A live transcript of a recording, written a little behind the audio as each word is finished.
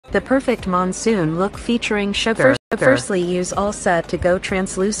The perfect Monsoon look featuring sugar. Firstly, use all set to go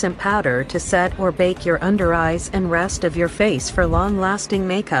translucent powder to set or bake your under eyes and rest of your face for long-lasting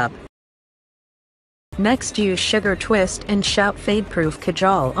makeup. Next, use Sugar Twist and Shout Fade Proof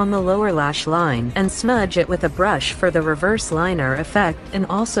Kajal on the lower lash line and smudge it with a brush for the reverse liner effect, and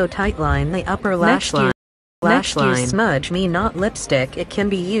also tightline the upper lash line. Use Smudge Me Not lipstick. It can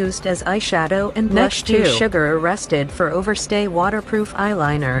be used as eyeshadow and blush too. Use Sugar Arrested for Overstay waterproof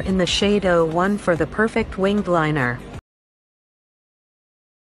eyeliner in the shade 01 for the perfect winged liner.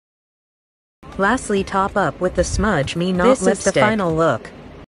 Lastly, top up with the Smudge Me Not lipstick. This is the final look.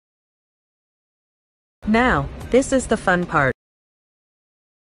 Now, this is the fun part.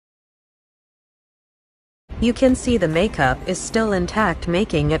 You can see the makeup is still intact,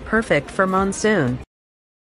 making it perfect for Monsoon.